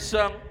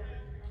song.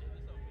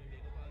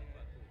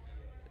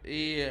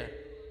 Yeah.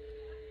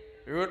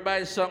 Wrote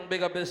by song,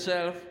 big up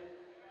yourself.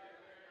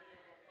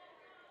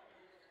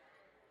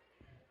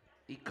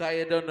 You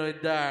don't know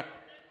it dark.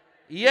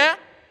 Yeah?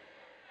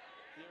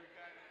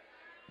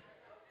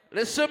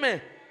 Listen to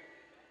me.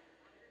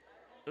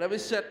 Let me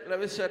set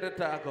the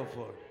talk up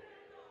for.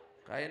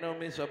 Cause you know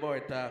me so boy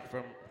talk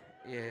from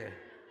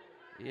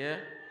yeah.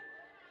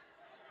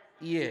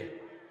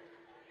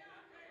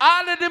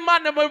 All of the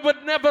man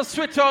would never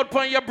switch out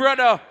on your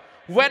brother.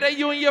 Whether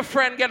you and your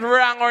friend get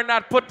wrong or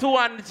not, put 2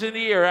 hands in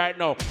the air right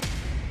now.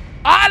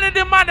 All of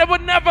the man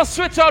would never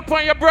switch out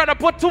on your brother.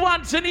 Put 2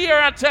 hands in the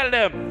air and tell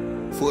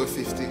them.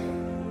 450.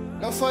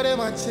 Now for them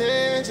I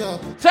change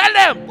up. Tell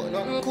them. But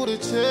nothing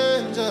could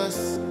change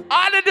us.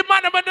 All of the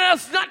man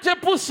that's not your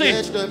pussy.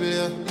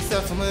 HW,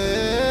 except for my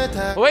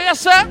hater. What you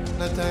say?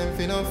 No time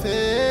for no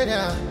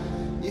failure.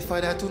 If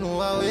I to know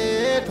I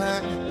wait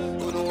pan,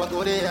 don't know what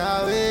go they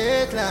are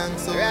wait long.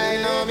 So right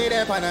now me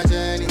there on a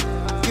journey.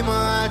 Give my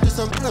heart to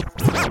some.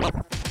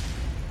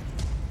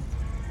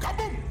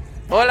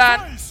 Hold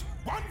on.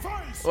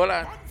 Hold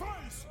on.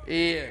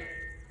 Yeah.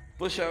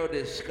 Push out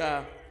this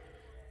car.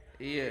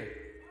 Yeah.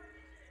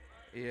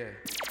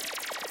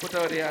 Put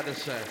out the other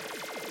side.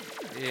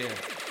 Yeah.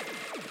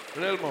 A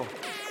little more.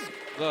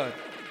 Good.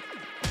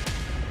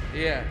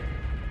 Yeah.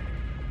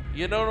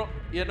 You know,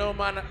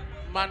 man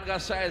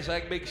got size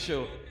like Big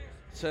Show.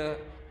 So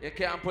you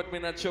can't put me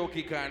in a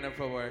choky kind of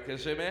work. You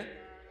see me?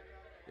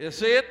 You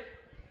see it?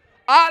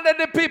 All of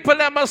the people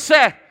that must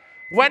say,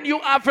 when you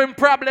having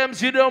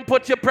problems, you don't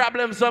put your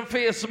problems on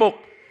Facebook.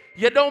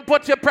 You don't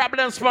put your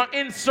problems on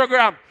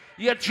Instagram.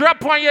 You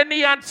drop on your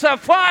knee and say,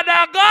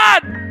 Father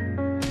God.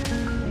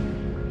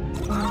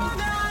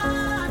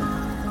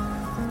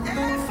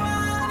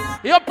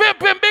 You're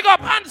pimping big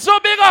up and so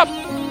big up.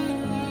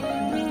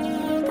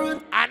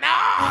 And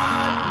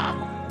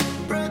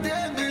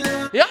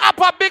you're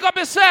up and big up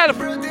yourself.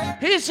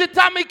 He's the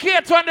Tommy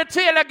Kate on the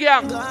Taylor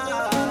gang.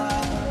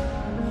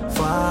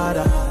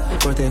 Father,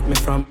 protect me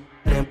from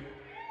them.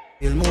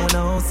 Feel more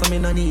now, so me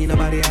no need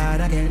nobody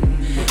hard again.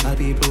 All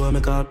people will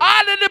make up.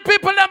 All of the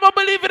people that will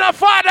believe in a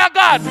Father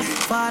God.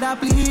 Father,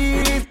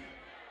 please.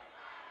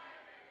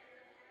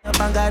 Up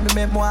and guide me,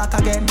 make me walk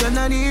again. You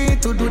no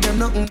need to do them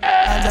nothing.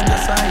 I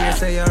just saw you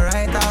say you're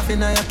right off in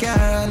your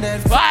car.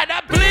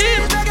 Father,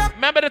 please.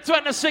 Remember the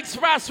 26th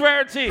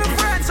prosperity.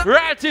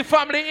 Royalty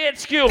Family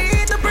HQ.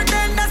 Need to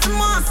pretend that's a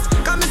must.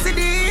 Come and see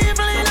the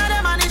evil in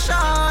them and the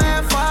show.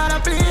 Father,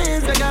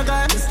 please, make your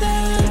God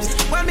steps.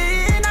 When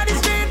me in the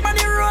street on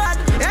the road.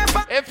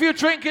 If you're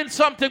drinking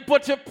something,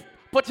 put your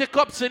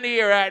cups in the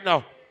air right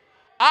now.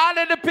 All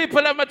of the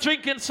people that are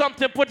drinking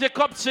something, put your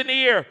cups in the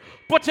air.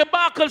 Put your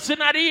buckles in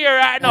the ear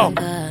right now.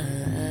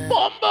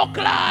 Bumbo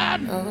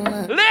clan.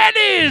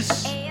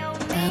 Ladies.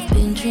 I've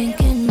been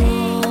drinking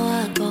more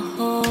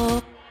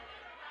alcohol.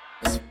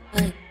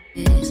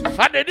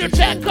 And did you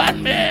check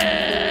on me?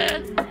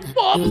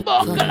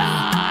 Bumbo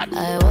clan.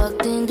 I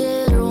walked in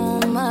the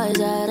room, eyes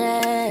are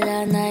red,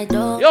 and I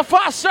don't. Your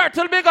fast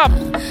circle big up.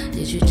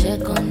 Did you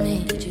check on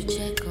me?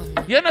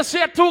 You know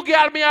see 2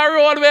 girls me a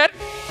roll with?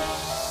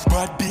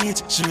 Bad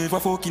bitch, she never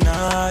fucking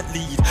hard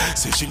lead.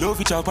 Say she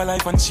love each other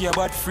life and she a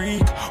bad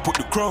freak. Put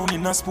the crown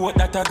in a sport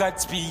that I got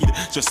speed.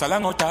 Just a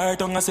long out her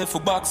tongue and say for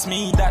box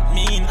me, that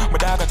mean. My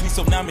dog got me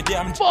up now me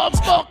damn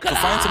Bumbo clan. To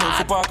find some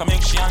for park and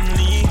make she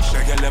unleash.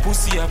 I get a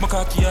pussy up my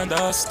cocky and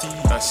a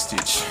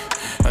stitch.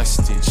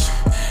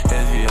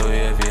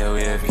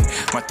 Heavy.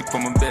 My tip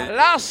on my belt.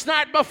 Last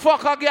night my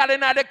fuck a girl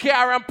in the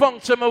car and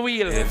puncture my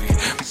wheel. Heavy.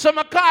 So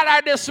I call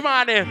her this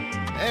morning.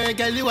 Hey,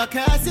 girl, you a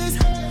classes.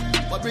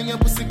 What bring your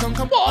pussy come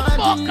Bumbo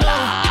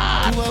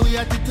clan. You are we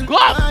at the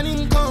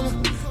morning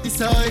come. This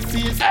how it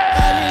feels.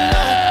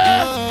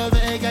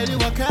 Hey, girl, you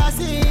a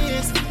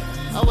classes.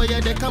 How are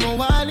you? They come a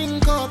warning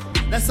cup.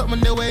 That's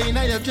something the way in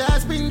your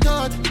just been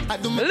taught.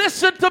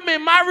 Listen to me,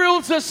 my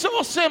rules are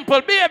so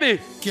simple, baby.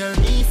 Girl,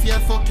 me if you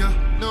fuck you,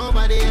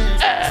 nobody else.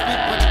 Spit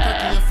on the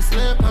cocky, you fi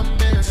slurp and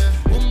bend.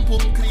 Boom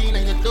boom clean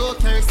and you don't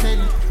carry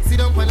scent. Sit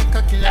down on the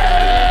cocky like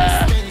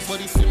a baby.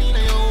 Body swimming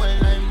in your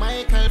world like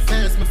Michael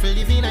Phelps. Me feel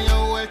living in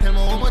your world, tell me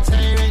how much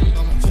I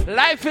rent.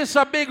 Life is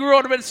a big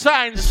road with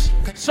signs.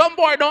 Some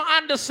boy don't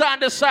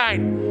understand the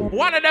sign.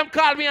 One of them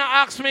called me and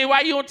asked me,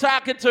 why you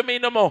talking to me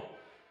no more?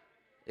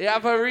 You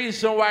have a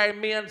reason why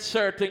me and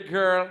certain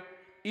girl,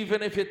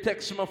 even if you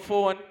text my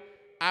phone,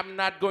 I'm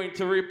not going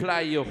to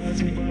reply you.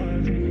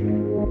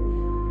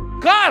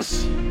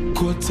 Cause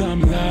Cut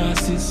time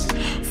losses.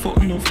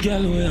 Fucking off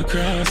gal where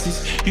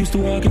crosses. Used to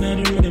walk in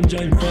the road, them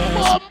driving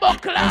past.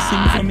 I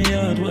sing from me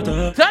heart, what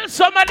a tell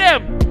some of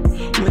them.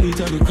 Well, it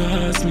a go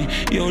cost me.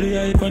 Yo, the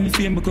hype and the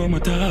fame become a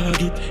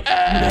target.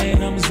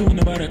 Then I'm zone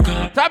about a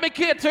car. Tommy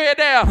Kate to you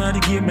there. Now the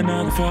game me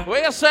not go far.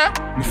 Where you say?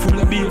 Me full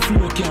of beer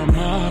flow, can't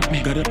mark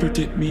me. Gotta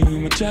protect me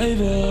with my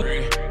driver.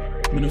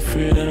 I'm not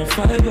afraid of a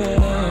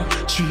fiber.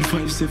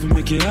 357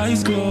 make your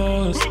eyes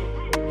close.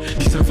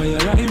 This a fire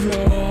live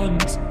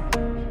runs.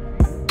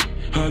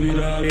 Hobby,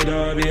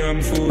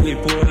 I'm fully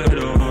poured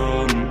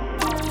on.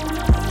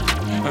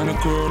 And a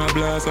corona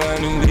blast, I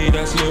know weed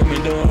that slow me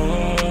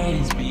down.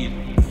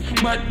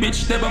 Bad bitch,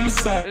 step on my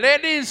side.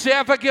 Ladies, you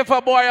ever give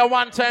a boy a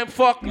one-time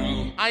fuck? No.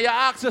 And you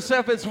ask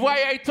yourself, it's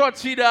why I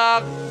touchy,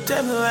 dog?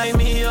 Tell me why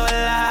me your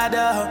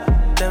ladder.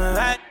 Tell me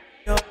why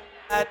your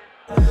ladder.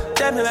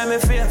 Tell me why me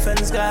feel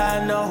friends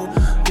gone now.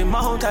 The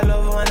amount of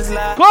love ones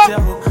like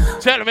you.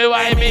 Tell me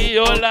why me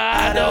your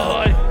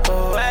ladder.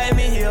 Oh, why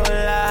me your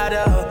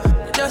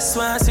ladder. Just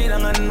wanna see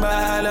them and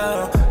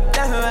ball.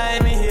 Tell me why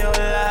me your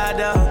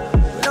ladder.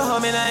 No how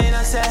me not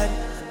innocent.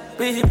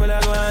 People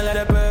are going like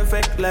a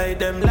perfect like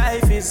them.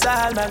 Life is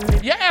all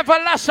man. You ever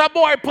lost a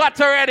boy pot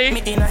already?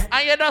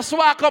 And you just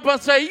walk up and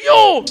say,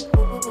 you!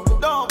 Nobody,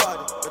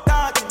 but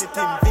talking the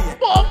thing here.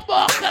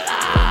 Bumbo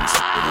class!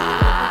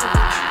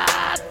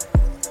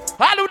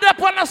 How do that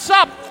on the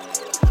sub?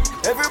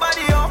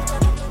 Everybody up.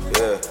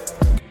 Yeah.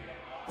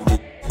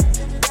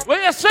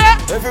 What you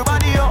say?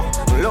 Everybody up.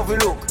 Love you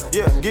look.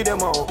 Yeah, give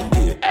them out.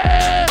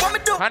 Yeah.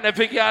 And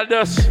every girl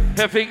does.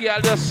 Every girl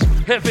does.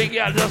 Every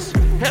girl does.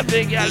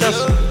 Every girl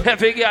does.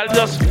 Every girl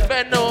does.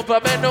 Bend over,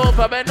 bend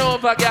over, bend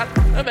over, girl.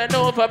 Bend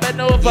over,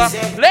 bend over.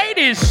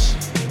 Ladies.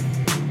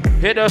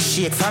 Hit us.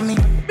 Shake for me.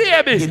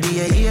 Baby. You do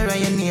your ear and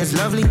your nails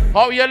lovely.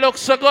 How you look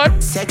so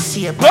good?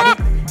 Sexy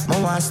body.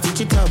 I want to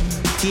stitch it up.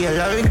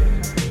 Taylor.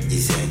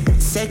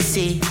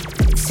 Sexy.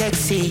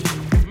 Sexy.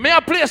 May I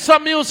play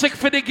some music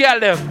for the girl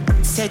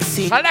them?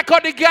 Sexy. I like how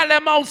the girl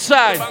them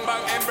outside.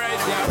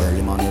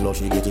 Early morning love,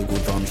 she get it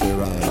good from she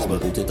rise.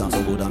 But put it on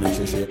so good and make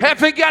she shake.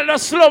 Every girl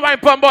does slow wine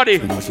pon body.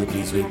 You know she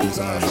pleased with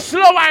desire.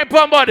 Slow wine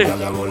pon body. Girl,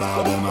 you go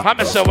loud, them a-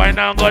 I'm say why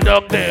now go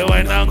down there,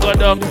 why now go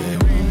down there.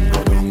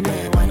 Go down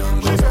there, why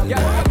not go down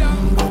there?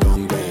 Go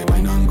down there,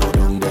 why not go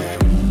down there?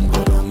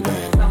 Go down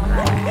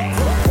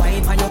there.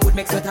 Wine for your good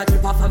makes sweat a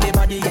drip off of me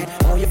body.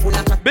 Oh, you full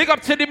of crack. Big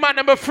up to the man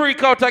number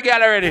freak out a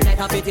girl already. Like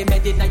a bit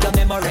embedded in your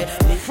memory.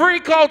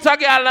 Freak out a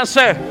girl and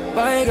say,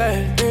 My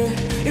girl,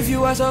 if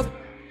you are so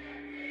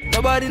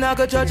nobody not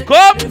gonna judge it.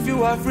 Come. If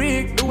you are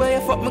freak, the way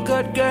you fuck my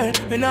good girl,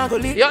 me not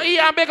gonna leave. yo,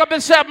 Ian, big up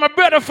yourself, my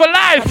brother for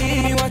life.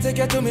 Me want to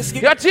get to me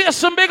skin. Your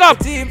Jason, big up.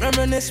 Team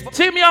reminisce.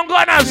 Team Young Feel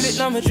it Gunners.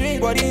 now my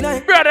dream, body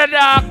night. Brother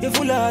dog. You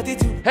full of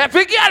attitude.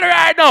 Every girl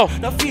right now.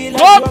 Now feel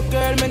Come. like you a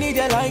girl, me need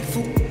you like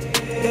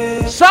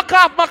food. Suck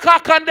off my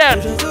cock and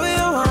then. Just do what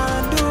you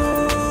want to.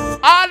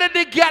 All of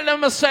the girl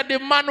them said the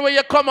man where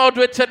you come out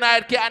with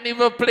tonight can't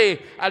even play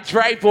a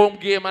drive home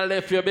game and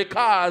left you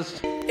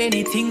because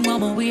Anything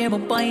mama wear my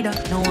boy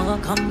that no one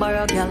come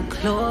borrow girl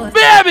clothes.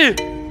 baby,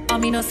 I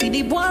mean no see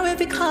the boy we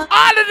because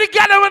all of the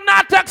girl them will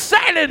not take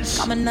silence.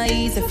 I'm not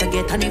easy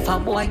forget and if a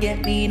boy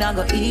get me I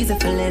go easy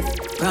for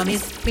left.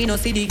 Promise me no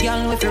see the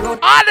girl with your road.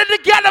 All of the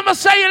girl them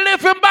say you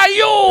living by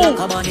you.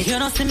 Come on, you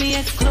don't see me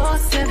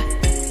exclusive.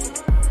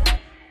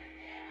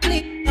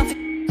 Please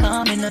don't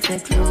come in the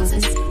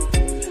closes.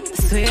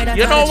 Swear that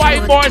You know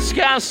why boys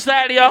can't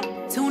style you?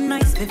 too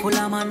nice people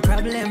I'm on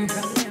problem.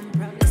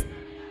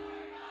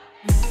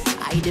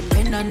 I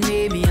depend on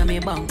me and me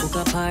bank book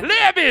apart.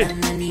 Baby,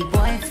 And I need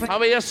boyfriend. how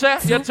are you say?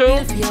 You too?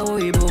 If you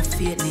worry about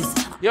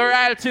fakeness. Your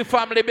royalty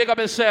family, big up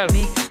yourself.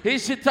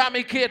 He's the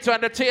Tommy Cato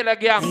and the Taylor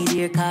gang. My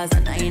dear cause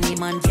and any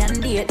man can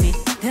date me.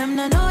 Them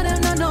no know,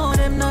 them no know,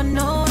 them no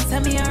know.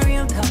 Tell me a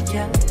real top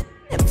girl.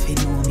 Them fi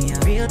know me a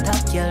real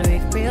top girl,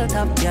 real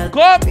top girl.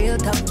 Come. Real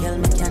top girl,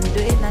 me can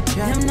do it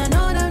natural. Them no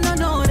know, them no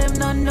know, them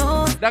no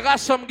know. They got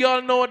some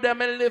girl know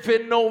them and live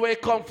in no way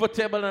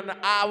comfortable and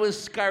I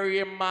always carry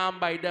a man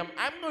by them.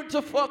 I'm going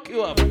to fuck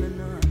you up.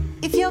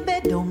 If your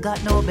bed don't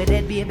got no bed,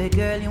 baby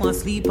girl, you want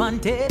sleep on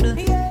table.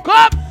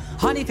 Come!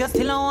 And if you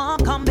still don't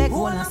want come back,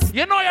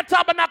 You know your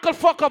tabernacle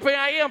fuck up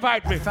and you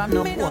invite me. from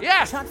no boy.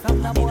 Yeah. Shot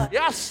from no boy.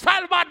 You're a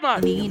style bad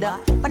man. Neither.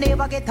 I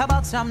never get a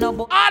box from no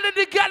boy. All of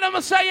the girl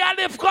them say you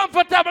live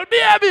comfortable,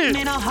 baby.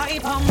 Me no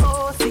hype and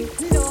bossy.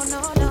 No.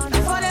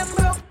 For them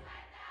broke.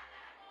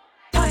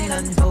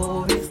 Island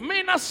tourists.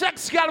 Me no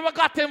sex girl we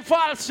got him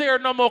false here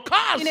no more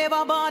cause. You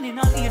never born in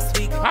a last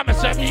week. I'ma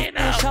say me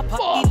now. Shop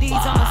at Elite,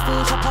 I'm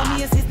a store shop at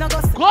Macy's. No go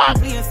What?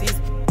 places.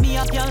 Me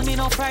a girl, me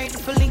no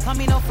frightened for link, and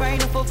me no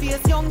frightened for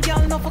face. Young girl,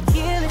 no for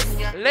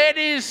killing.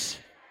 Ladies,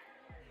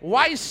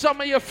 why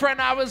some of your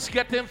friends always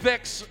getting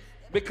vexed?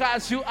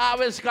 Because you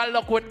always got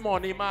luck with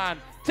money, man.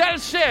 Tell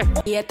shit.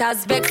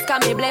 Haters vex,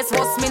 can me bless,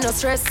 what's me no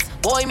stress.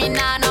 Boy, me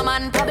nah no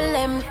man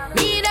problem.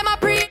 Me them a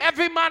pre.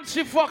 Every man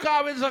she fuck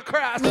always a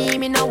cross.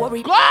 Me no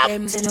worry. Go up.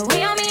 Them say no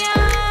way on me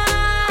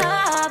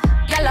up.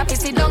 Girl a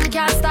pissy down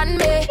can't stand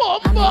me.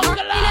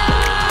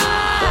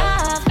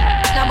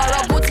 Number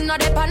of boots no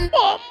depend.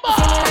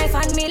 See me life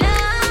and me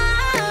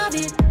love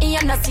it.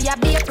 You know see a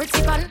be a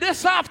pretty pan.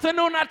 This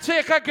afternoon I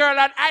take a girl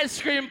at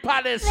Ice Cream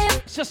Palace.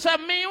 She said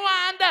me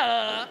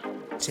wonder.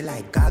 She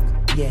like gag,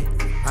 yeah.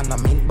 And I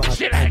mean bad.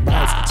 She like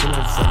gag. She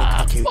love when it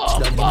cocky. She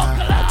love in her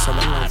heart. So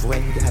I love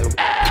when girl.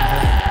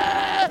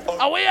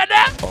 Are we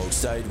there?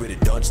 Outside with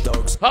the Dutch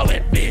dogs. How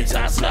it beats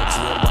us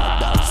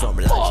Dogs from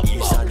like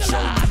east and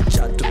shout.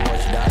 Chat too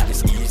much that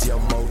is easy I'm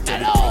out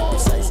everything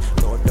precise.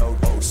 No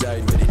doubt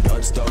outside with the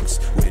Dutch dogs.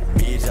 With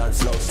beats and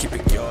slugs. Keep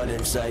it girl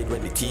inside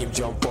when the team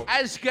jump up.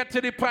 I just get to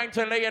the point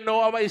and let you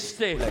know how I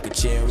stay. Like a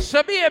cherry.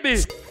 So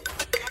baby.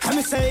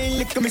 I'm saying,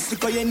 lick a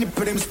mistake, you need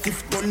them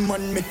stiff gun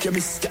man, make you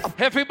miss you.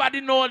 Everybody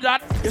know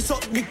that. You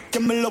suck dick,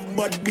 you love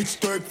bad bitch,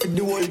 twerk for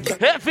the whole time.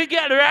 Every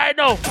girl right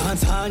now.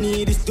 Dance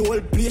honey, this the whole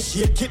place,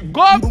 shake it.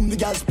 Go. Boom, the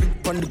girl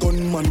split on the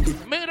gun man.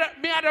 Me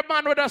and the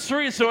man with a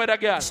threesome with a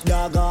girl.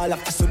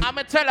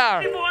 I'ma tell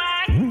her.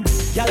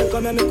 Y'all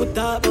come and make a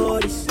talk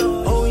about this.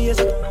 Oh, yes,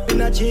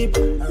 in a jeep.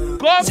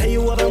 Go. Say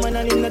you have a man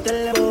and him not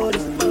tell about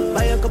this.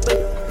 Buy a couple,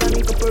 and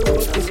a couple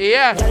of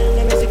yeah.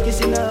 Let me see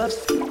kissing up.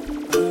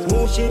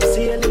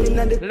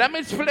 Let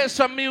me play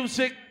some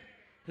music.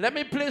 Let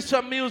me play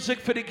some music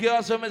for the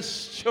girls. I'm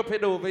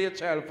stupid over your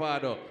child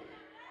father.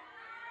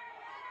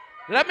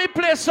 Let me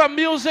play some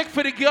music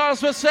for the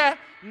girls who say,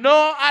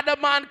 no other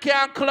man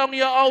can clone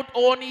you out,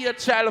 only your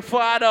child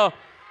father.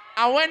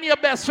 And when your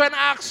best friend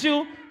asks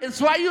you,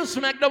 it's why you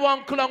make the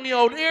one clone you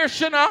out. Here,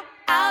 Shana.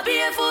 I'll be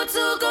a fool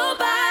to go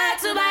back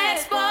to my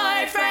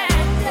ex-boyfriend.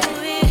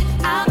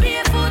 I'll be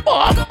a fool to go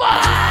back to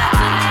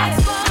my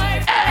ex-boyfriend.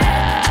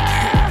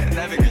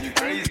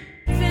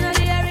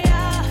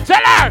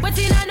 Tell her! What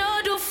did I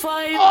know do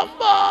for you?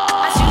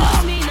 As you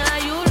love me, now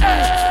you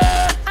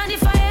lose. And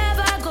if I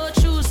ever go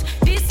choose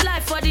this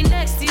life for the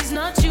next is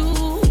not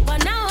you.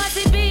 But now I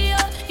see be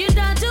you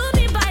don't do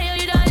me by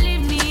you don't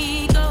leave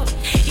me go.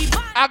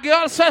 A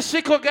girl says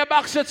she could get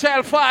back to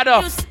tell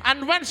father.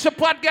 And when she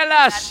put girl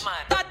ass.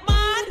 That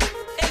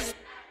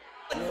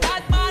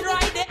man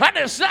right there. And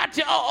it's not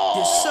you.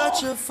 You're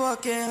such a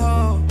fucking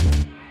hoe.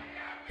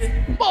 You're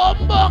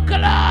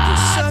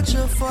such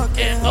a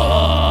fucking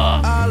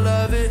hoe. I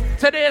love it.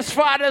 Today's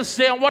Father's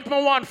Day, and what me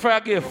want for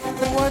a gift?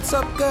 What's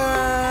up,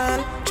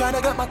 girl? Trying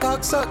to get my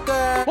cock sucked,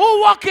 girl.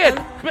 Who walking?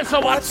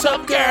 Mr. What's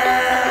up, girl?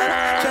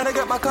 Trying to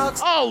get my cock.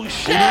 Oh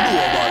shit!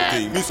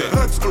 Me say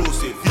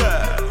exclusive,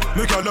 yeah.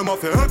 Me call them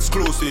off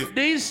exclusive.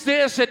 These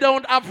days they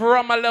don't have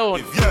rum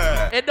alone.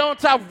 Yeah. They don't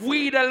have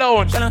weed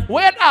alone.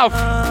 Wait up.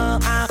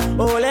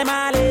 Ole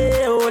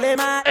male, ole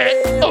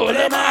male,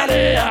 ole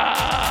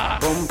male.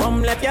 Bum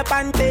bum left your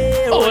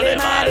panty. Ole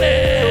male,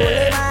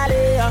 ole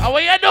male. How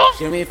you do?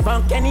 She may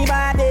funk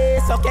anybody,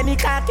 suck any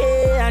cocky,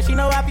 and she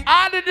know what.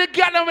 All of the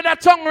girl with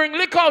that tongue ring,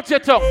 lick out your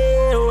tongue.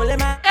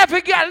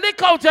 Every girl,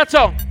 lick out your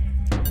tongue.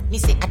 Me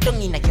say I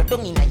don't inna your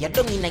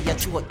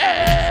throat.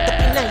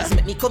 Nice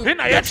make me come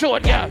inna your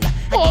throat, yeah.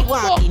 Oh,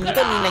 walking, don't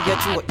inna your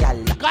throat,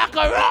 y'all. Cock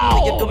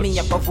around. You do me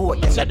a vote,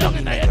 you say don't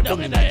inna your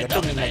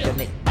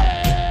neck.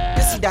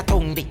 You see that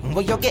tongue dick,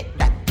 where you get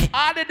that?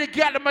 All of the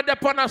girl with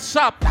that on a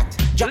sap.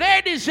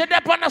 Ladies, you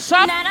that on a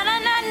sap? Na na na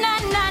na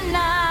na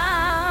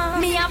na.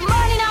 Me have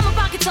money in my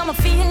pocket, so me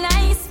feel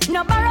nice.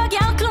 No borrow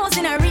girl clothes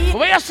in a real.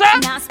 What you say?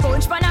 Now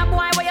sponge for a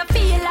boy, what you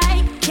feel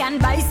like? Can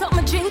buy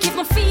something drink if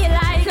me feel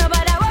like.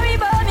 Nobody worry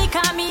about me,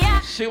 call me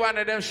out. She one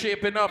of them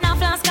shaping up. Now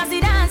flash cause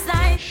it dance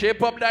like.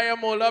 Shape up there,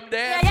 mole up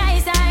there.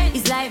 Yeah,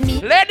 it's like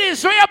me.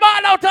 Ladies, where you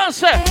ball out and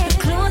say?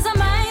 Clothes are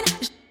mine.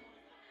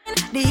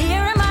 The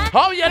hair of mine.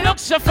 How you look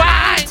so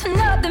fine. Turn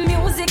up the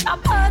music, a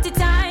party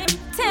time.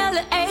 Tell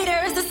the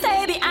haters to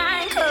stay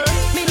behind.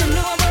 Me don't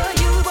know about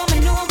you, but me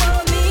know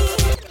about me.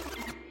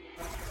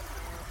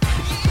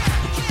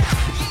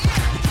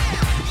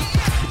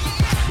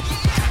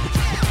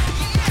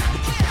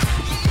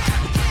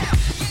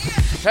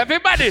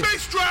 Everybody.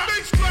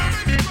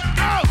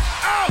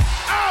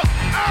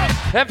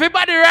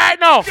 Everybody right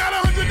now.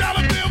 Got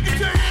 $100 bill, get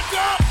your hands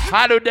up.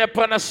 How do they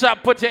put us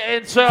up? Put your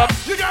hands up.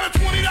 You got a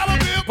 $20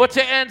 bill. Put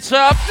your hands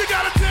up. You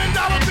got a $10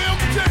 bill,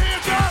 get your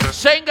hands up.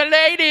 Single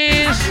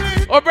ladies.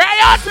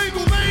 O'Brien.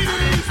 Single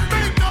ladies.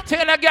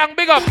 Taylor Gang,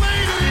 big up.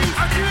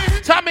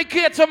 Tommy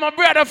K to my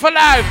brother for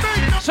life.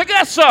 So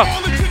guess so. All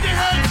the chicken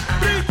heads,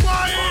 be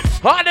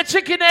quiet. All the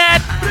chicken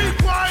head. Be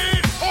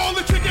quiet. All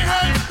the chicken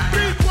heads,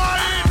 be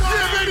quiet.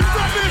 Yeah, ladies,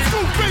 drop in,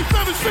 scoop, face,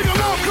 seven, sing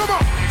along, come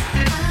on.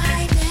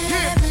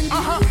 Yeah,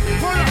 turn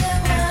up.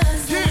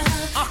 Yeah,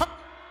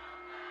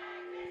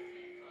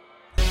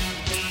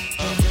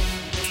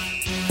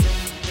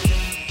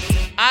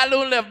 All who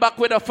left back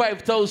with a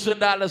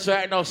 $5,000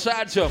 right now,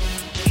 Sergeant.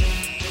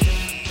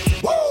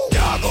 Woo!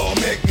 Y'all gonna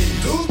make me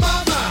lose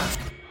my mind.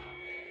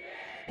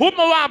 Who me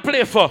want to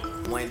play for?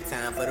 One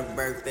time for the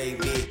birthday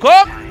bitch.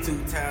 Come.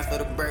 2 times for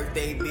the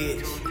birthday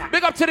bitch.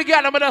 Big up to the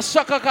girl I'm gonna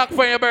sucker cock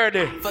for your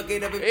birthday. Fuck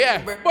it up.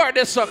 Yeah,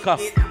 birthday sucker.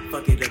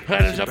 Fuck it up.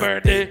 And it's your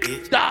birthday.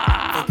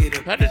 Stop.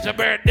 And it's your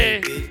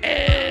birthday.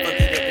 Hey.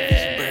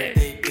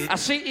 I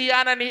see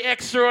Ian and the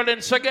ex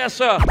rolling, so guess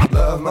what?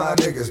 Love my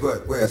niggas,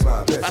 but where's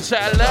my bitch? I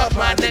said I love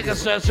my niggas,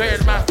 so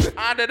where's my...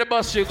 Under the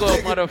bus you go,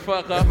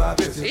 motherfucker.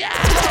 Yeah.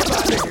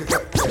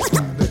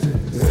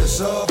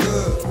 It's all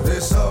good,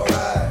 it's all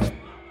right.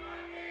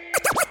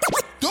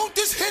 Don't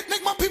this hit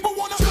make my people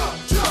wanna jump?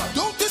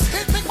 Don't this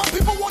hit make my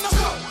people wanna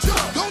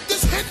jump? Don't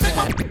this hit make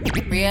my...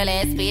 Real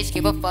ass bitch,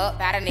 give a fuck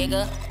about a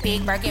nigga.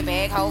 Big Birkin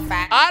bag, whole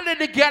five. All of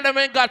the girls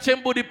ain't got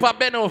him booty pop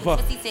bend over.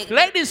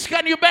 Ladies,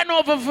 can you bend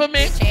over for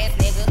me? Same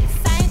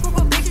group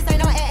of bitches,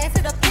 ain't no ass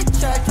to the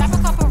picture. Drop a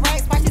couple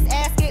rights, watch his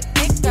ass get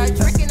bigger.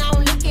 Drinking,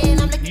 I'm looking,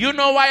 I'm looking. You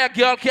know why a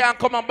girl can't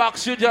come and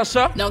box you just,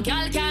 sir? No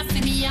girl can't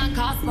see me and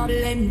cause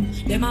problem.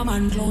 Them a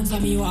man clowns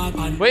and me walk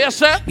on. What you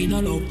say? Me no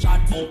love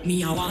chat up,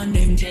 me I want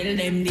them. Tell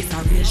them this a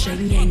real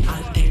Schengen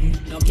at them.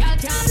 No girl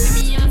can't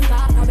see me a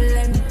start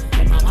problem.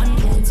 Them a man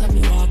clowns and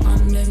me walk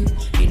on them.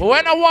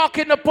 When I walk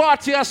in the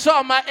party, I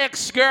saw my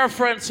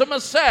ex-girlfriend. Someone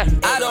say,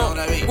 I don't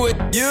with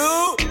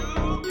you.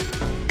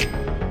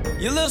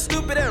 You little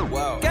stupid ass.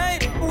 Wow.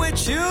 Can't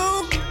with you.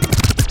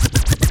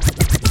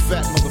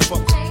 Fat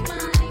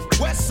motherfucker.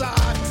 West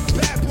side,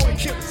 bad boy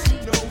killers. You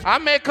know. I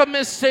make a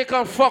mistake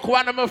and fuck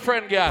one of my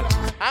friend, girl.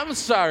 I'm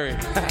sorry.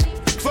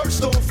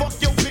 First off,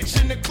 fuck your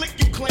bitch in the clique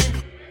you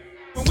claim.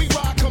 When we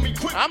ride, come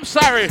equipped. I'm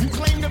sorry. You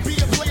claim to be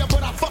a player,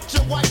 but I fucked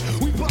your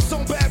wife. We bust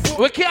on bad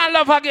boy. We can't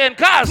love again,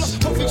 cuz.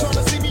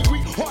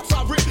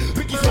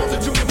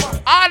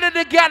 All of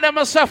the girl them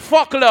must say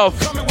fuck love.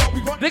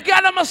 The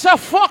girl them must say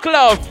fuck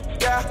love.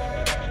 Yeah.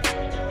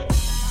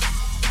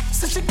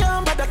 So she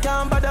can't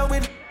bother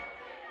with.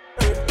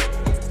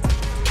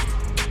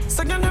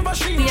 So you never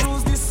she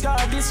use this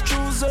car, this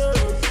cruiser.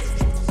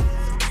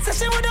 So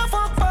she woulda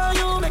fuck for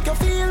you, make you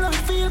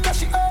feel cause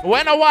she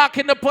When I walk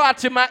in the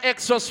party, my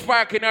ex was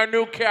parking her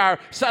new car.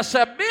 So I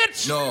said,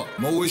 bitch. No,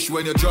 my wish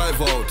when you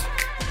drive out.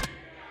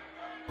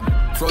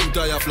 Front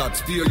tire flat,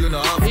 steer you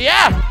know.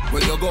 Yeah.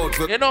 When you go out,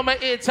 you know my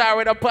eater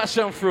with a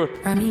passion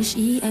fruit. Ramish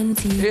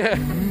E-N-T. Yeah.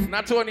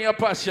 Not only a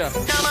passion.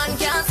 No man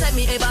can't send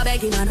me ever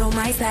begging and on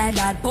my side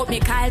that. Put me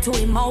Kyle to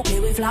him out, me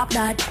we flop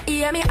that.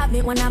 Hear me have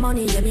me when I'm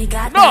money, hear me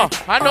got no,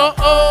 that. I know.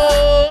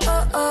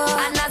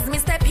 And as me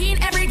step in,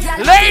 every girl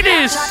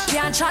ladies.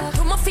 Can't chat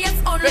to my face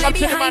only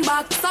behind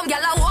back. Some girl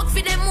I walk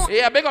for them.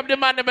 Yeah, big up the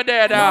man over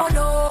there.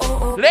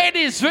 No.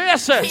 Ladies, where you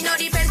say? Me no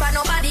depend by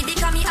nobody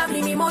because me have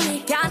me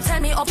money. Can't tell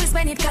me how to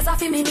spend it cause I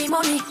feel me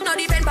money. No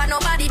depend by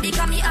nobody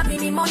because me have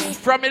me money.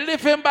 From me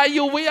living by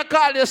you, where you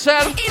call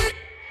yourself?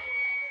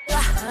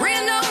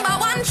 Real number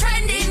one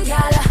trending,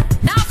 gal.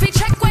 Now fi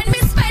check when me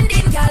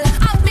spending, gal.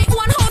 Have me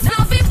one house,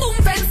 now fi boom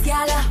fence,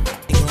 gal.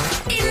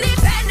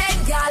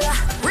 Independent, gal.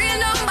 Real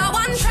number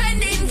one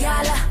trending,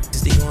 gal.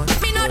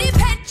 Me no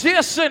depend.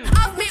 Jason,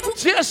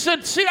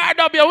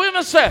 CRW, we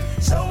must say.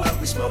 So what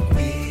we smoke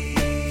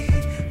weed,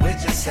 we're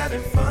just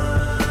having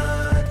fun.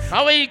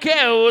 How we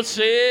go,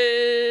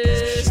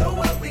 sis? So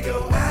what we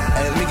go out.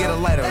 Hey, let me get a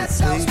lighter,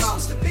 please.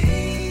 Cause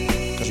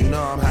you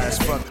know I'm high as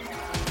fuck.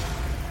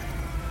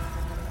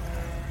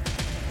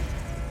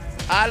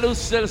 All who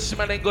still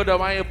smelling good, I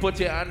want you to put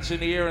your hands in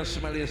the air and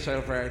smell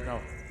yourself right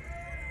now.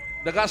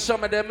 They got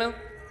some of them,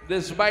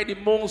 this buy the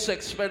most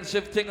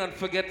expensive thing and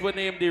forget what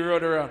name the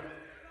road around.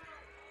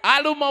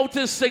 All who mouth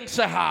is sing,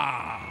 say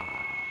ha.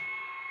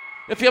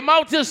 If your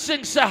mouth is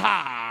sing, say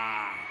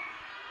ha.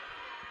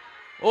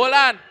 Hold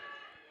on.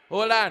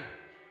 We're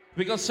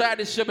going to start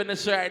this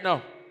shibboleth right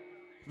now.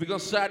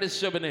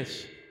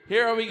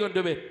 Here are we going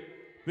to do it.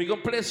 We're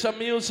going to play some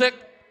music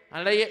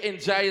and let you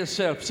enjoy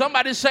yourself.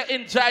 Somebody say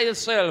enjoy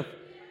yourself.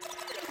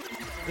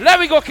 Let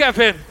me go,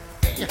 Kevin.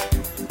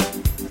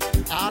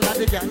 All of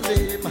the girl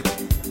name.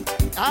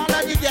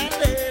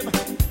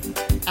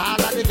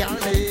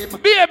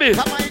 Baby.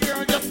 Come on,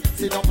 girl, just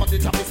sit down on the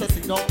top,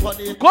 sit down on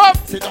it. Come.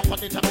 Sit down on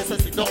the top,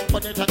 sit down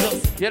on it,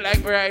 just. You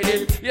like ride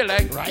it? You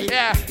like ride?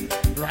 Yeah.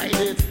 Ride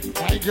it.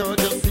 My girl,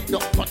 just sit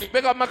down on it.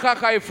 Pick up my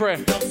cocky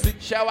friend.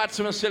 Shall watch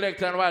me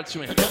select and watch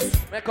me.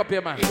 Make up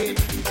your man.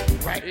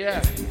 Right.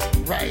 Yeah.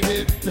 Ride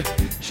it.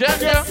 Shall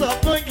just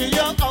up and get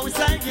your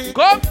outside.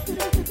 Come.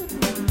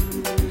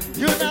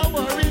 You know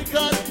worry,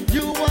 cause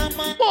you are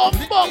my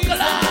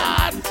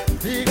Bumbuckler.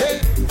 Big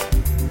head.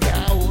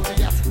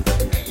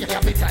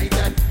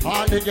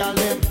 All the girl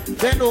them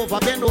bend over.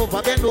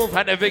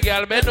 And every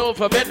girl bend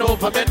over, turn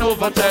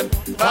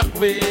back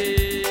way.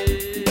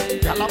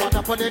 Girl, I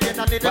wanna put it in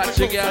and it watch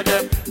the girl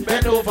them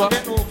bend over.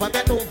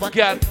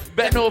 Girl,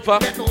 bend over.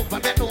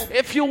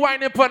 If you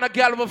wind up on a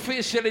girl with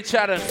facially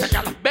challenge,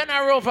 bend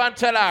her over and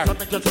tell her.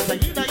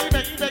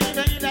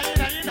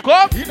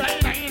 Come.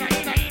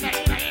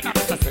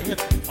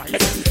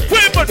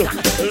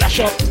 Lash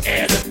up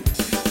head.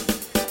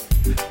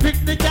 Pick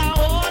the girl,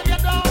 hold you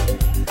down.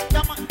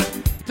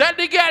 Tell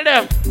the girl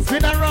them.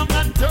 Spin around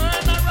and turn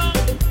around.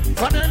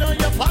 When you know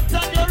you're fat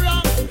and you're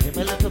wrong. Give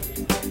me a little.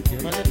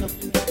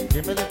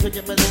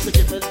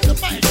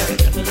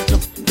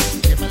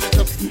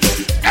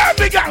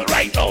 Every girl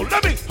right now,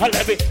 let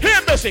me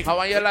hear music. How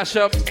are you lash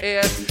up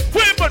head?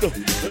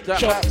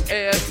 Lash up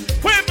head.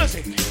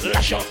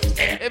 Lash up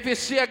head. If you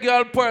see a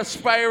girl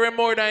perspiring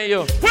more than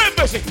you,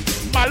 music.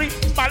 Mali.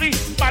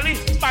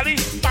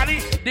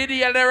 Did you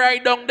hear the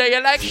right down there?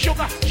 You like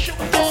sugar.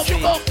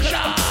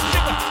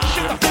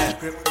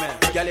 Grip man.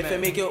 Girl, if you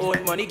make your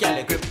own money, girl,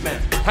 you grip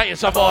man. How you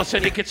some boss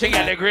in the kitchen,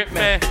 girl, you grip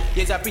man.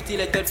 He's a pretty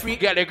little freak,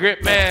 girl, you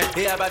grip man.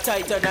 They have a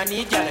tighter than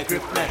need, girl, you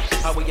grip man.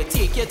 How will you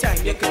take your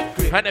time, you could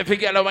grip. And if you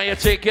get when you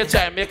take your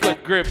time, you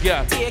could grip,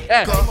 girl. Take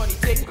your money,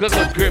 take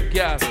good grip,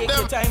 girl. Take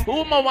your time.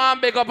 Who my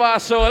one big up our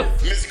soul?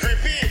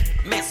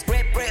 Miss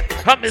Grip.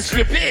 I'm a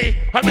script,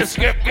 I'm a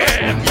script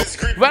game.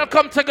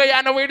 Welcome to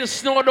Guyana where the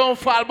snow don't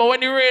fall, but when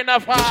the rain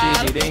fall.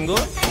 The rain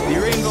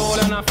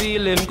good and I'm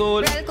feeling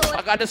good.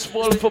 I got the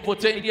small for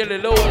putting you the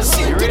low.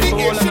 The rain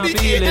good and I'm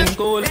feeling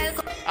good.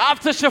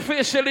 After she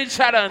facially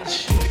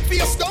challenge.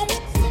 Come.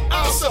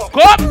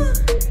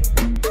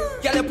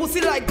 Get the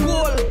pussy like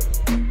gold.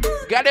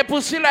 Get the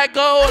pussy like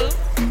gold.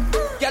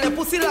 Get the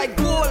pussy like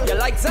gold. You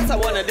like that? I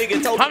wanna dig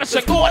it out. I'm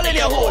saying gold in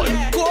your hole.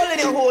 Gold in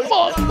your hole.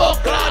 Gold in your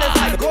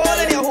hole. Gold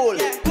in your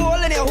hole.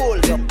 Gold in your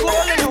hole.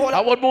 I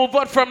would move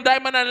out from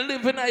diamond and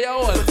live in your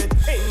hole.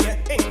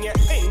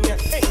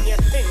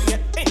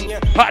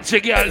 Hot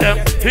girl them.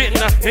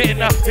 Inna.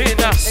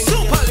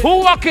 Who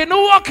walking? I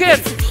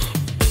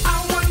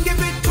want give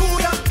it to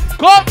ya.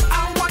 Come.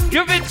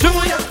 Give it to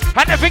ya.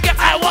 And if you get,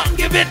 I want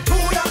give it to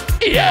ya.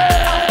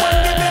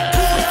 Yeah.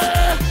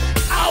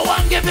 I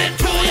want give it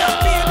to ya.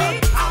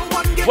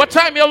 What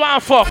time you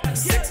want for?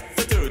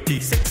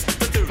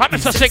 6:30. I'm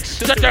Mr.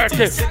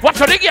 6:30.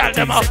 What are the girl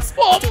them up?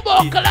 Oh,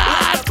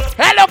 class.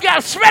 Hello,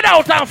 girl, spread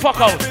out and fuck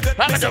out.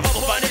 I'm going to fuck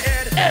up on the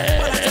head.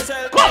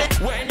 Come.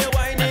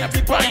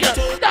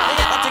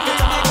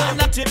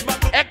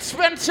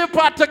 Expensive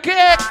part of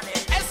cake.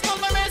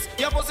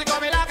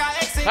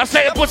 I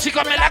say your pussy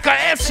coming like a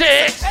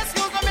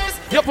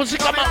F6. Your pussy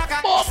coming.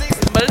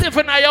 I'm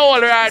living in your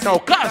hole right now,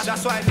 cuz.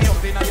 That's why me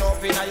up in your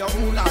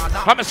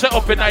I'm say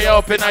up in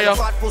your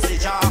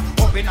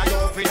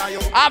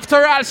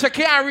After all, she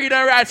can't read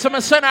and write, so I'm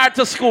send her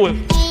to school.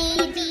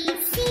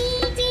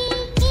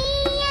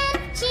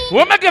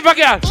 What am I give a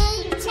girl?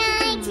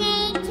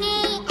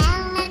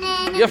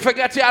 You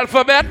forget your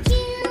alphabet?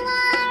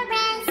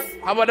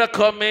 I wanna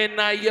come in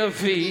at your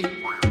V.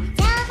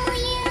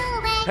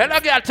 Hello,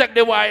 girl, take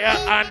the wire,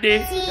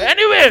 Andy.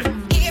 Anyway. A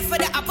for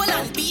the apple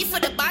and B for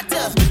the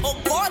butter. Oh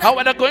God. I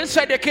wanna go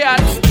inside the car.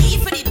 E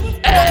for the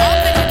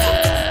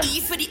E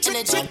for the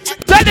energy.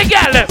 Tell the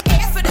girl. A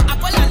for the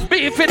apple and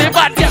B for the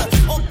bad girl.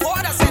 Oh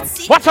God, I said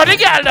C. What's for the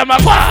girl, them?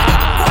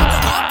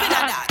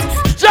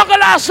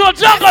 Juggle also,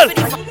 juggle.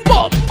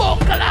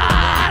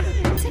 Buckland.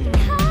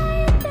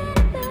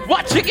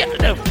 What you get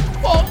them?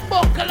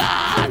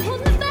 Buckland.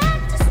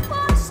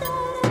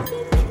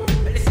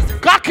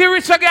 Cocky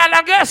rich girl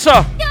and guess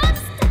so.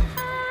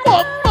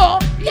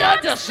 You're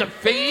just a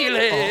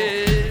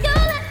feeling.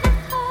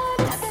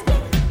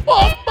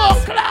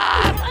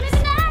 Buckland.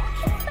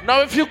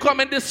 Now if you come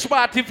in this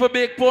party for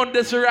big pond,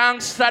 this wrong,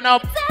 stand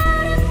up.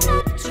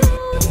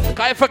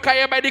 Kai for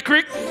Kaya by the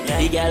creek.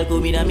 The girl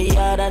come in a me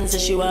yard and say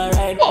she want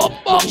ride. Put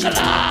up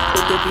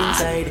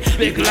inside.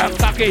 Big lamb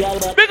cocky.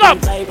 Big up.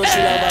 She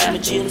love me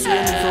chain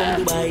swing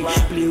from Dubai.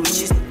 Play with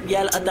this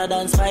girl at a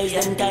dance five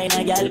them kind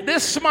of girl.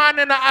 This man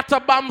in a at a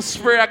bomb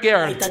spray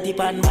girl.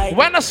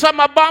 When a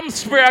summer bomb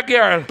spray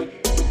girl.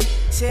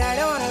 Say I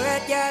don't want a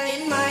red girl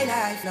in my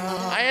life, no.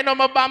 I ain't no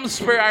my bomb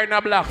sprayer in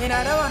a block. And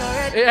I don't want a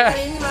red girl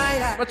in my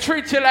life. But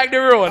treat you like the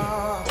road.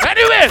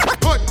 Anyway. Red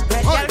girl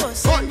go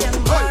send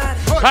them mad.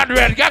 And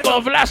red girl go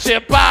flash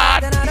your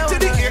part. And I don't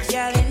want a red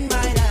girl in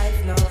my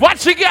life, no.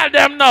 What you get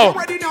them now?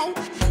 Ready now?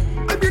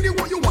 I really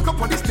want you walk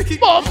up on this sticky.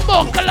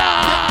 Buckland.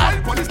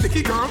 On this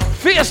sticky girl.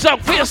 Face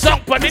up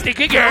on the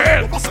sticky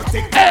girl.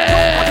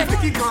 Hey.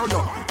 Sticky girl, no.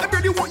 I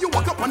really want you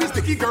walk up on this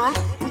sticky girl.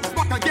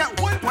 Back and get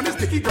wild on this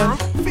sticky girl.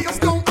 Face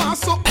down,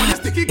 ass up on this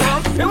sticky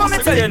girl. You want me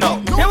to tell you now?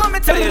 You want me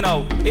to tell you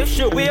now? If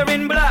she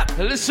wearing black.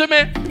 Listen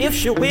me. If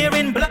she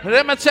wearing black.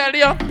 Let me tell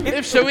you.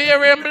 If she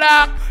wearing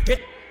black.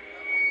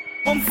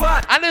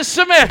 Fat. And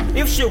listen me.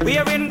 If she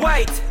wearing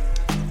white.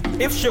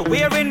 If she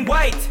wearing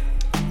white.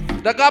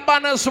 The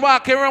Gabbana's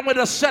walking around with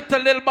a set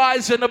of little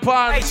boys in the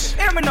pants.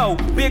 Hey, hear me now.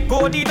 Big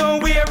Goldie don't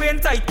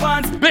wearing tight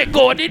pants. Big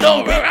Goldie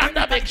don't wear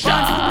under big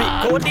shorts.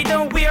 Big Goldie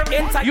don't wear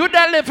in tight. You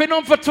done living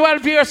on for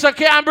 12 years and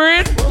can't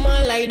breathe?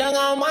 Woman lie down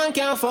and man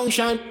can't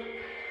function.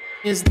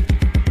 Is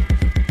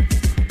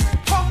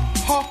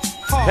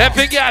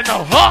Every girl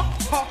now, huh?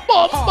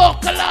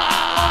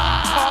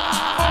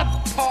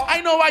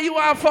 I know why you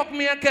want to fuck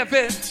me and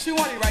Kevin. She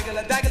want it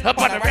regular, dagger. Up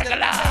on the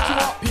regular.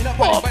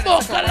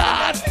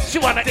 She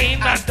want to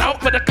in and down,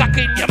 put the cock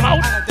in your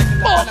mouth.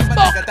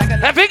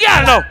 Every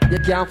girl now. You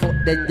can't fuck,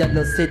 then you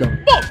just sit down.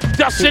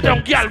 Just sit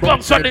down, girl.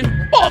 Bounce on it.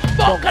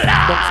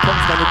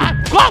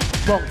 Come.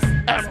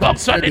 And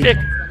bounce on the dick.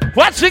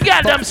 Watch the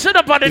girl, them sit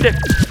up on the dick.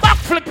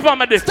 Backflip from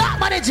the dick. Stop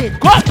managing.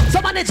 Come.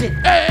 So manage it.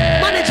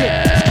 Hey. Manage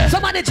it. So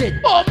manage it.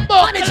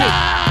 Manage it.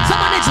 So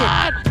manage it.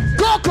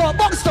 Go,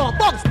 bounce down,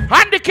 bounce.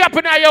 Handicap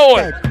in your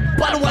hole.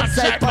 On one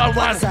side, on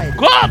one side.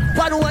 Come.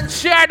 On one.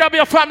 Share up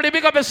your family,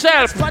 big up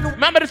yourself.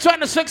 Remember the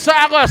 26th of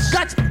August.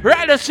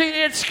 Right the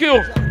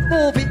CHQ.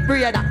 Move it,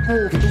 Brianna.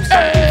 Move it. Move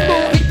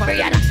it,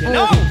 Brianna.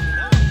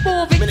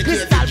 Move it,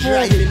 Crystal.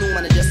 Move it.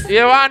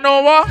 You want to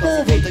know what?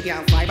 Move it.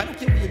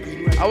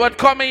 I would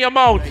come in your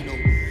mouth.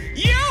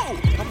 You!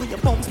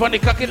 Funny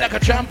cocky like a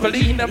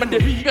trampoline. I'm in the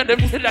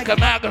like a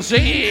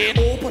magazine.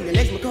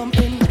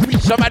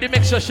 Somebody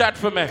mix a shot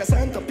for me.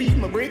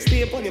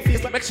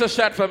 Mix a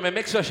shot for me.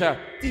 Mix a shot.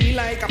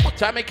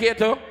 Tommy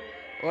Kato.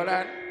 Hold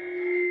on.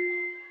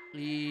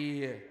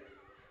 Yeah.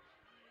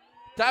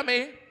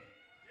 Tommy.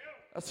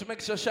 Let's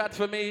mix a shot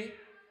for me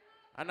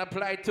and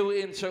apply 2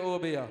 inch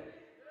OBA.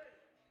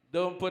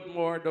 Don't put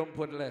more, don't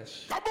put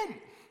less. Kaboom!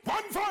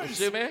 One voice. You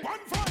see me? One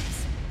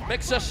voice.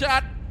 Mix a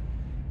shot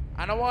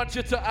and I want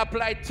you to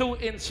apply 2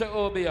 inch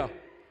OBA.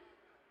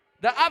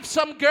 There have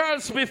some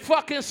girls be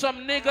fucking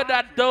some nigga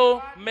that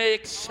don't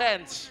make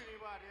sense.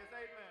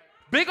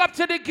 Big up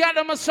to the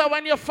girl, so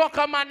when you fuck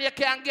a man, you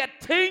can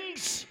get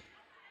things.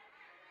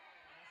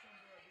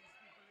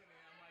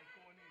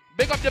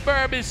 Big up the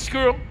Burbies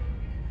crew.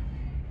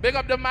 Big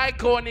up the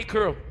Myconi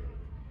crew.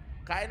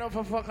 Kind of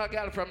a fuck a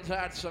girl from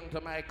Jackson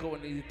to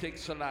Myconi, it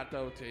takes a lot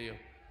out of you.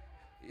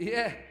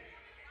 Yeah.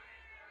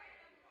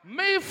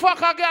 Me fuck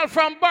a girl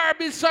from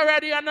Burbies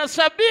already and I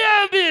say,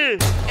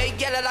 baby. Hey,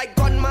 girl, I like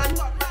gunman.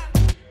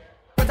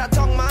 Put a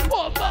tongue, man.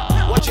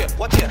 Watch it,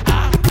 watch it.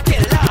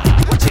 Kill her.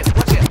 Watch it,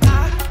 watch it.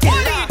 Kill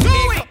her.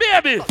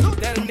 Baby.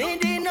 Tell me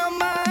the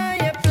number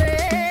you're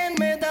playing,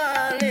 me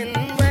darling,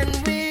 when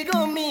we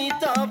go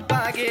meet up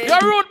again.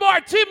 You're rude boy,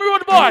 team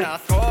rude boy.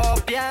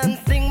 Scorpion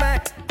sing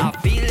my, I'm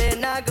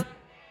feeling a good.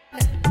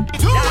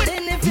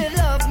 Darling, if you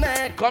love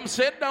me. Come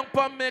sit down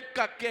for me,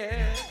 cocky.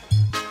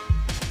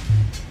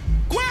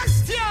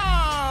 Question!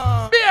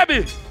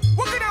 Baby!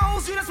 What kind of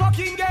house you this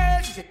fucking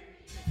girl? She said,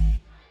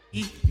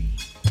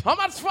 how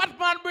much fat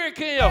man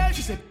breaking you?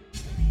 She said,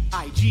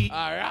 IG.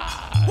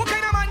 Alright. What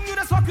kind of man you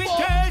this fucking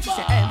girl? She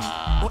said,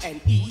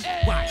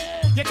 M-O-N-E-Y.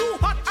 You're too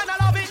hot and I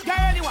love it,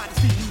 girl. You want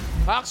to see?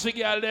 Ask the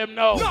girl them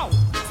now. No!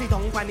 Sit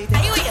down on it.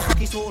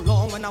 Cocky so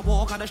long when I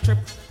walk on the strip.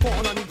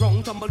 Fall on the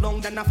ground, tumble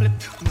down, then I flip.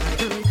 My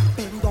girl,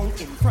 bend down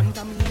in front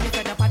of me.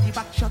 Fed up body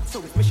back shot,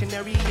 so it's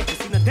missionary. You can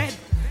see the dead.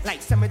 Like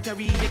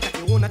cemetery, you got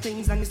your own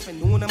things and you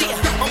spend on them.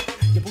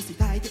 Your pussy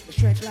tight, it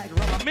stretch like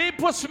rubber. Me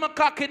push my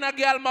cock in a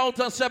girl mouth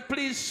and say,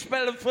 please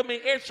spell it for me.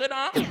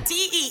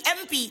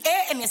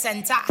 T-E-M-P-A in your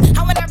center.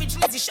 How when I reach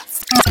the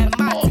shots?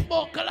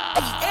 Oh,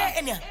 P-A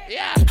in your.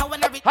 Yeah. How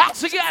when I reach. Ask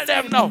the girl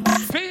them now.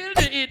 Feel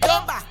the heat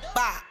up.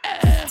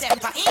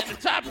 Temper in.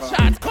 Top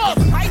shot,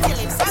 come. I tell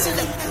him,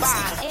 Saturday.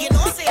 You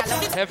know, say I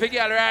love it. Every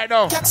girl right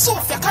now. Get so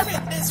fair, carry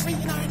this ring.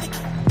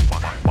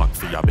 Back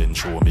for your bench,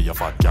 show me your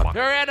fat cat.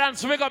 You're ready and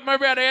swing up, my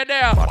brother. You're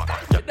there.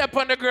 Step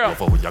on the ground.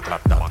 Over with your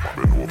clap that.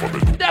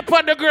 Step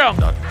on the ground.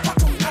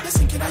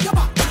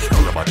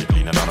 Your body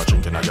cleaning and a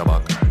drinking at your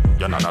back.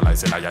 You're not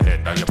analyzing at your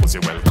head and your pussy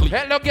well clean.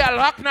 Hello, girl.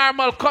 Rock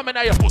normal coming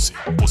at your pussy,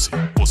 pussy,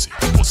 pussy,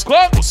 pussy.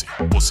 Go. Pussy,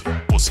 pussy,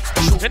 pussy.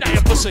 In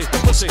your pussy,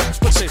 pussy,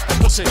 pussy,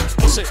 pussy,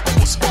 pussy,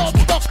 pussy. Oh,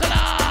 buckle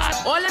on.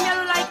 All them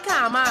yellow like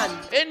car, man.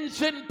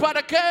 Engine for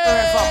the car.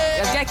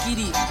 You get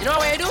kiddie. You know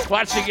what you do?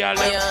 Watch the girl.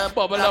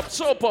 Bubble up,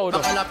 so powder.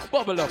 Buckle up,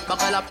 bubble up,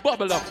 buckle up,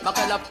 bubble up,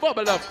 buckle up,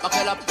 bubble up,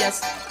 buckle up.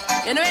 Yes.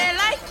 You know what you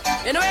like?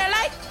 You know what you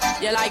like?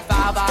 You like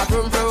baba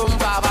vroom vroom,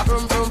 baba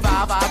vroom vroom,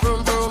 baba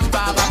vroom vroom,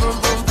 baba vroom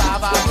vroom,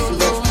 baba vroom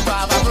vroom,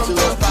 baba vroom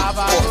vroom,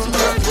 baba vroom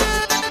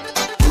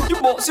vroom. You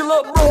bossy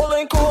look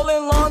rolling,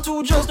 calling, line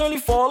two just nearly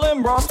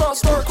falling. Bra start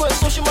quick,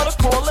 so she mother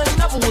calling.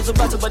 Never was a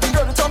better, but the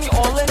girl to tell me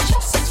all in.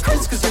 Just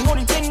Chris, cause you know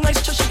the thing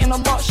nice, chushy in a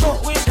box,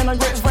 short waist and a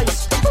great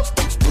vice.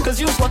 Cause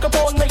you like a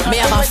porn night. Me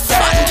have a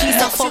fat piece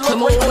of fucking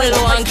move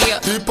low and gear.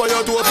 Tip on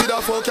your toe for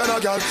the fucking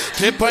a girl.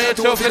 Tip on your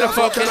toe for the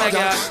fucking a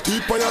girl.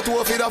 Tip on your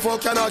toe for the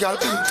fucking a girl.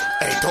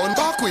 Hey, turn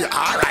back with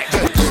alright.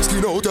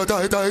 Skin out your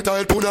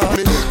tight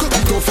punani. Cock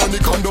it off and the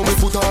condom we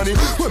put on it.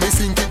 When me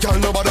sink it, girl,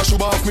 nobody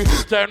should off me.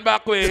 Turn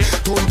back way.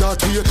 Turn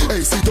that way.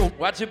 Hey, sit down.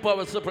 Watch your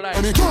power supply.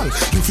 And girl,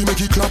 you feel make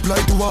it clap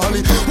like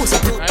Duali. What's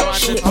up? I want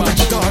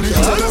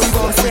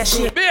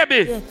it.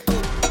 Baby.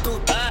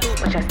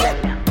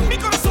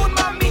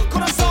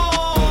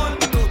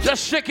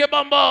 Just shake your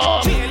bum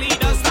bum.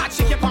 Cheerleaders that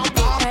shake your bum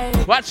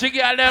bum. Watch your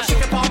girl them. Shake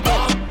your bum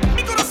bum.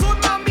 Mi corazón,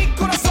 man, mi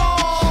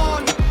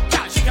corazón.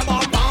 Girl, shake your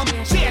bum bum.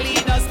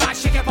 Cheerleaders that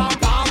shake your bum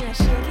bum.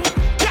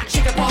 Girl,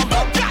 shake your bum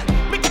bum. Girl,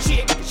 make it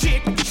shake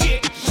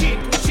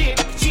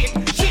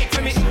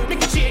for me.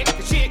 Make it shake.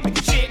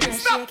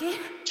 Stop.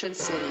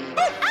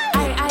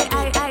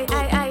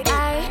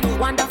 I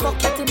wonder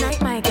fuck you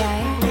tonight, my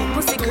guy.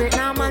 Pussy great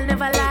now, man,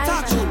 never lie.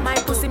 My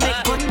pussy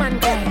make good man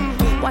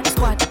guy. Watch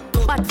squat.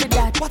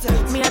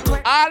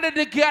 All of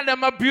the girls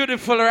them are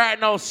beautiful right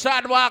now.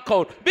 Sad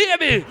walkout.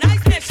 Baby.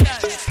 Nice mission.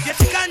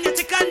 You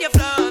tick on your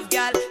fluff,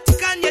 girl.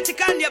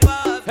 Tick on your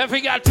buff.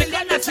 Every girl tick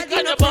on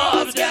your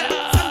buff,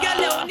 girl. Some girl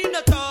don't need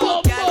no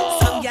talk, girl.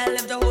 Some girl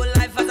live the whole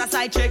life as a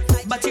side chick,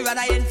 but you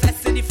rather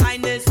invest in the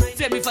finest.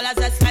 Say me for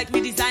that's like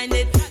me design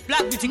it.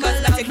 Black beauty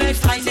cause that's me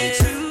find it.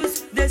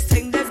 This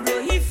thing that's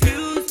no he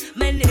fuse.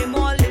 My name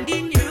all in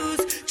the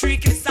news.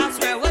 Tricky stars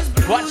where was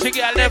bruised. Watch your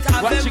girl them.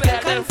 Watch your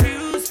girl them.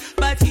 Confused,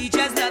 but he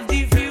just love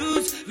the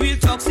views. Real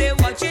talk say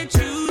what you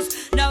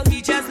choose. Now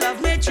he just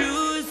love me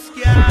choose.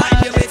 Yeah.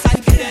 Wind your waist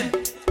and kill him.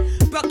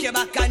 Rock your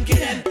back and kill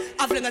him.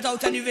 I fling it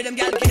out and the rhythm,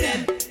 girl, kill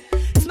him.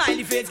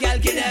 Smiley face, girl,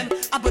 kill him.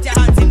 I put your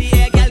hands in the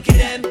air, girl, kill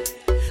him.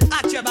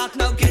 At your back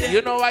now, kill him.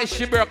 You know why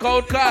she broke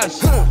out,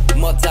 cuz?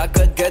 Mother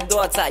good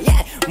daughter,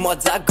 yeah.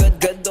 Mother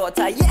good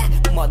daughter, yeah.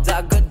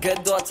 Mother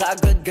good daughter,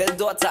 good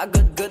daughter,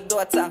 good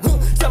daughter.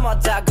 So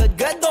mother good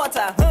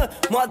daughter,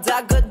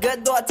 mother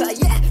good daughter,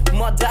 yeah.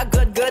 Mother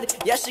good,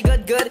 Yeah, she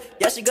good,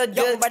 yeah, she good.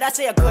 But I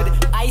say a good,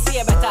 I say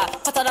a better.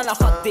 Hotter than a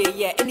hot day,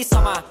 yeah, in the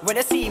summer. When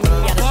they see me,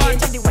 and the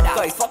change of the weather.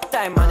 Cause it's fuck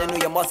time, man, I know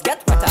you must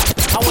get wetter.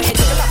 And when you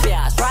take it up your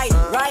ass,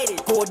 ride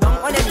it. Go down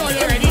on the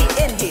knee,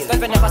 inhale. Cause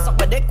we never suck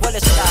my dick, well,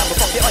 it's shit out.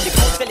 But fuck you on the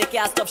couch, feel like you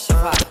can't stop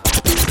shiver.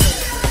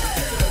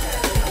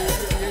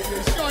 You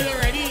sure you're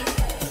ready?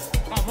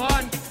 Come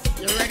on,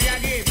 you ready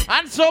again?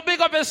 And so big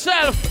up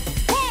yourself.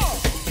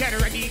 Get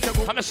ready to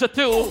go. I'm Mr.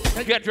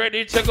 2. Get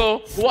ready to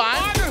go.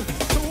 1, 2.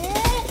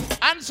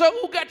 And so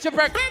who got your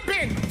break?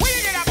 Pimpin'. Where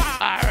you get a bar?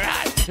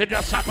 Alright. It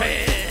just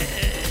happened.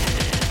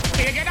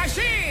 Where you get a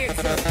shit?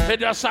 It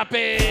just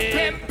happened.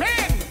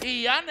 Pimpin'.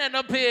 Ian and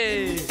a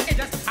pig. It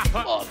just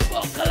happened. Oh,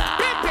 buckler.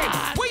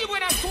 Pimpin'. Where you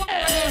gonna swap?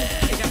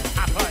 It just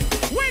happened.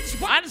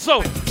 Which one? And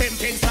so.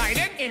 Pimpin'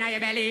 sliding in your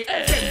belly.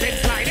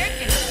 Pimpin' sliding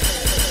in.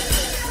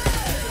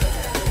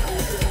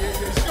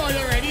 You sure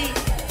you're ready?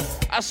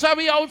 I saw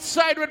we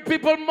outside with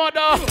people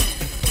mother.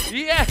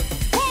 Yeah.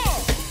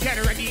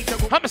 Get ready to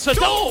go. I'm Mr.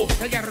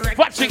 2. Get ready.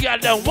 Watch you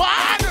get the 1, 2.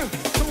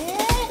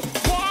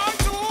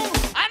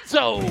 And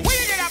so. Where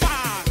you get a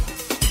bar?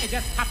 It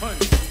just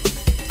happened.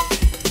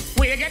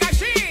 Where you get a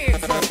shit?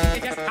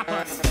 It just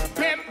happened.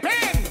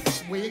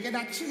 Pimpin'. Where you get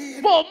a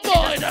cheese? Boy,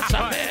 that's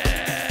happened.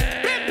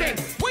 Pimpin'.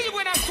 Where you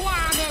gonna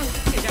swag?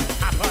 It just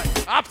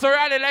happened. After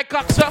rally like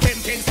cocksucker.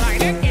 Pimpin'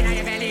 sliding in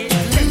your belly.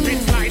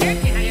 Pimpin' sliding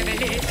in your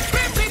belly.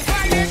 Pimpin'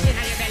 sliding in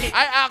your belly.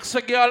 I asked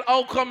a girl,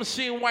 how come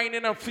she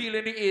whining and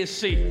feeling the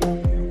AC?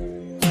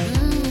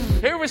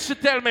 Here what she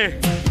tell me.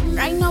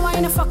 Right now I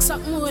in a fucks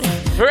up mood.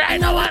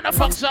 Right now I in a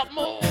fucks up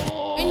mood.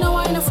 Right now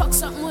I in a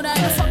fucks up mood. I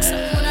in a fucks up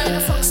mood. I in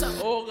a fucks up.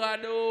 Oh God,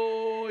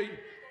 oh.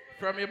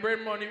 From your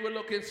brain money, we're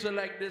looking so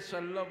like this. I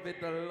love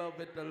it, I love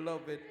it, I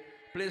love it.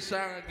 Play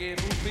song again.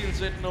 Who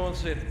feels it,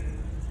 knows it.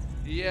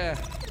 Yeah.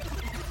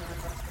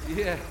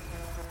 Yeah.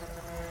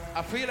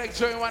 I feel like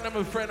showing one of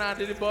my friends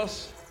under the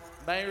bus.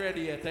 I ain't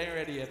ready yet,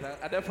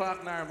 I don't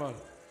fuck normal.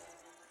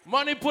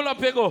 Money pull up,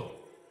 you go.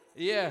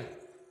 Yeah.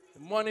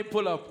 Money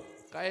pull up.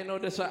 Cause you know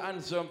this is a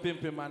handsome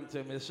pimpy man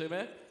to me, see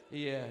me?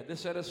 Yeah.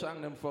 This is the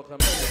song them fuck me.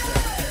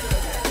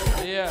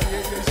 Yeah.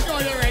 You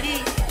sure you're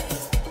ready?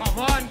 Come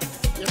on.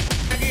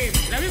 Again.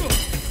 Let me go.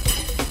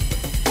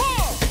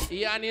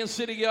 Yeah, and you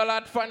see the girl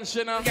at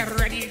fancy now. Get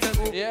ready to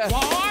go. Yeah.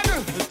 1,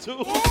 2.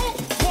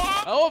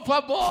 1.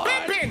 Overboard.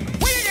 Pimpin'.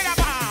 Where you get a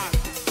bar?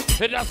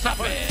 It just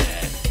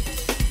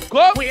happened.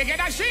 Go. Where you get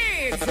a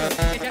shit? It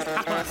just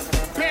happened.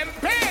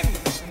 Pimpin'.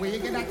 Where you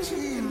get a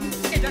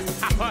cheese? It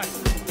just happened.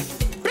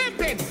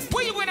 Pimpin'.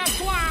 Where you gonna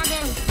swag?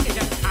 It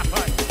just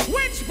happened.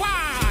 Which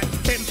one?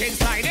 Pimpin'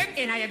 sliding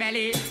in your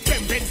belly.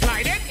 Pimpin'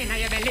 sliding in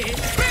your belly.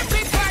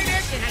 Pimpin'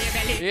 sliding in your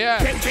belly. Yeah.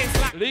 Pimpin'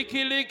 sliding.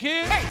 Leaky.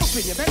 Hey, up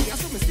in your belly. I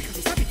saw me stick and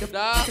stop it.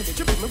 Da.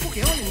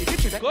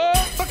 Go.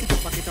 Bucket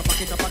up.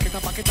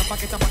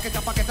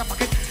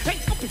 Hey,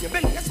 up in your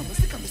belly. I saw me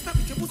stick and stop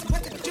it. Your pussy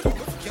wet and chip.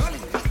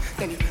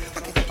 Then you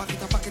bucket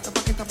up.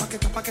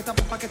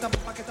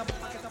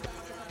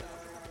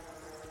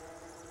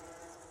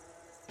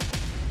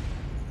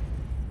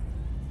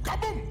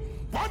 Kaboom!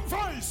 One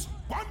voice.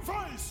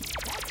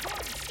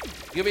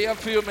 Give me a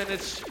few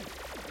minutes.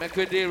 Make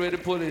we deal with the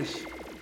police.